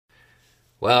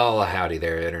Well, howdy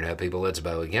there, Internet people. It's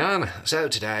Bo again. So,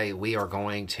 today we are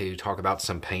going to talk about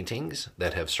some paintings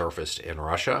that have surfaced in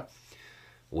Russia.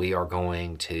 We are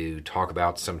going to talk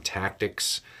about some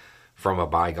tactics from a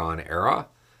bygone era.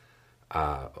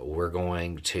 We're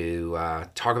going to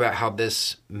talk about how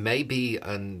this may be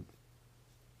an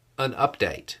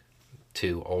update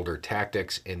to older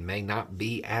tactics and may not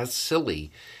be as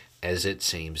silly as it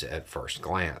seems at first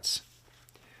glance.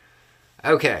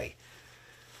 Okay.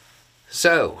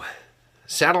 So,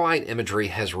 satellite imagery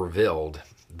has revealed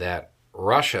that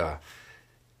Russia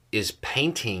is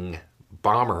painting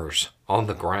bombers on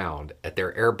the ground at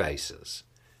their air bases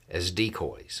as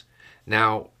decoys.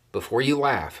 Now, before you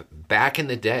laugh, back in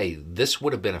the day, this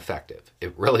would have been effective.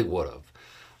 It really would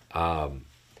have.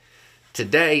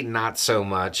 Today, not so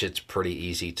much. It's pretty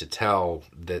easy to tell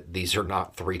that these are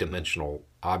not three-dimensional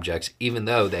objects, even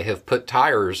though they have put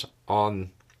tires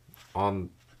on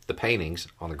the paintings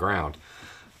on the ground.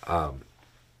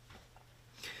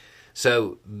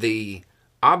 So the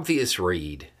obvious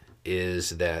read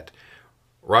is that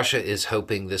Russia is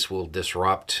hoping this will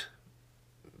disrupt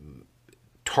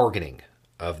targeting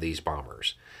of these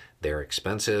bombers. They're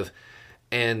expensive,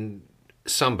 and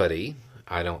somebody,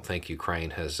 I don't think Ukraine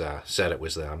has said it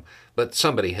was them, but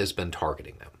somebody has been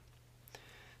targeting them.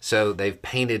 So they've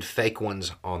painted fake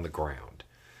ones on the ground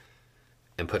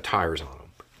and put tires on them.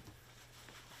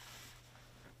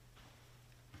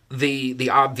 The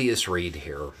obvious read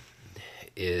here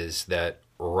is that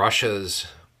Russia's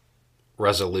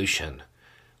resolution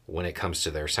when it comes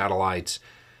to their satellites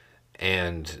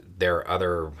and their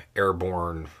other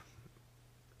airborne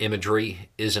imagery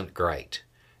isn't great.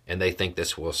 And they think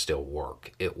this will still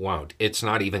work. It won't. It's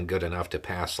not even good enough to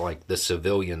pass like the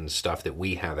civilian stuff that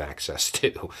we have access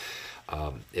to.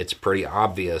 It's pretty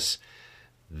obvious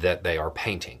that they are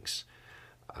paintings.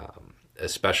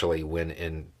 Especially when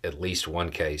in at least one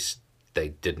case they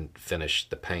didn't finish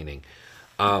the painting.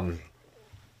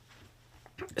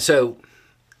 So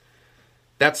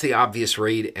that's the obvious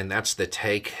read, and that's the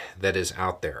take that is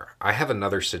out there. I have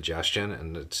another suggestion,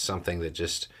 and it's something that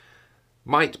just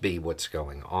might be what's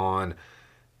going on.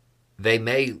 They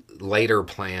may later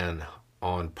plan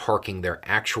on parking their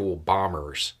actual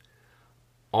bombers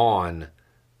on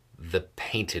the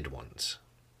painted ones.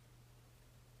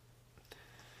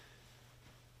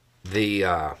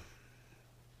 The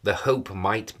hope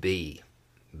might be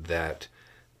that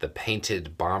the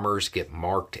painted bombers get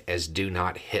marked as do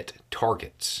not hit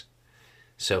targets.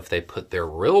 So if they put their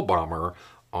real bomber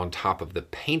on top of the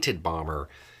painted bomber,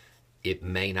 it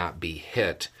may not be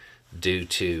hit due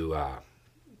to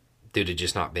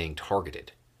just not being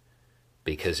targeted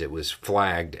because it was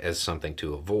flagged as something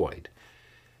to avoid.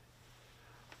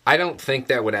 I don't think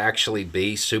that would actually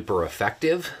be super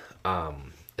effective,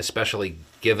 especially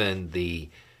given the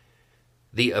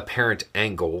apparent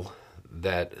angle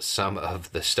that some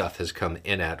of the stuff has come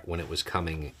in at when it was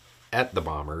coming at the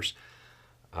bombers.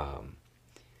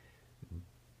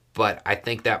 But I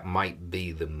think that might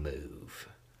be the move.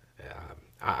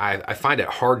 I find it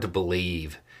hard to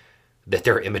believe that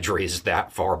their imagery is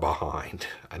that far behind.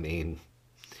 I mean,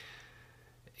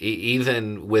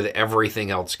 even with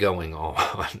everything else going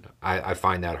on, I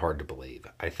find that hard to believe.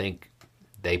 I think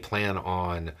they plan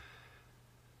on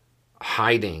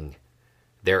hiding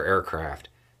their aircraft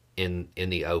in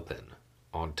the open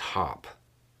on top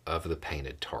of the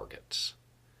painted targets,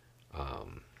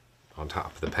 on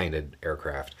top of the painted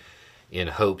aircraft, in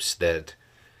hopes that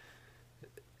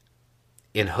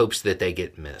they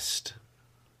get missed.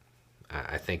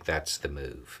 I think that's the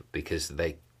move, because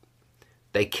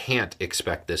they can't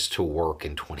expect this to work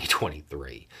in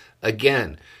 2023.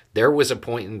 Again, there was a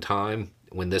point in time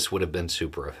when this would have been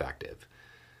super effective,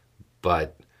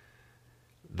 but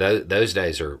those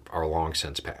days are long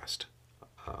since past.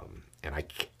 And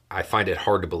I find it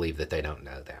hard to believe that they don't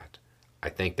know that. I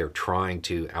think they're trying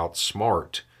to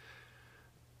outsmart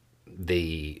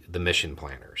the mission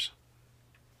planners.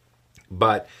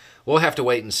 But we'll have to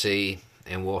wait and see,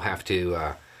 and we'll have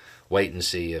to wait and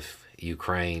see if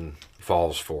Ukraine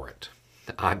falls for it.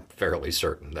 I'm fairly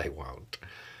certain they won't.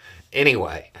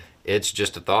 Anyway, it's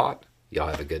just a thought. Y'all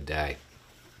have a good day.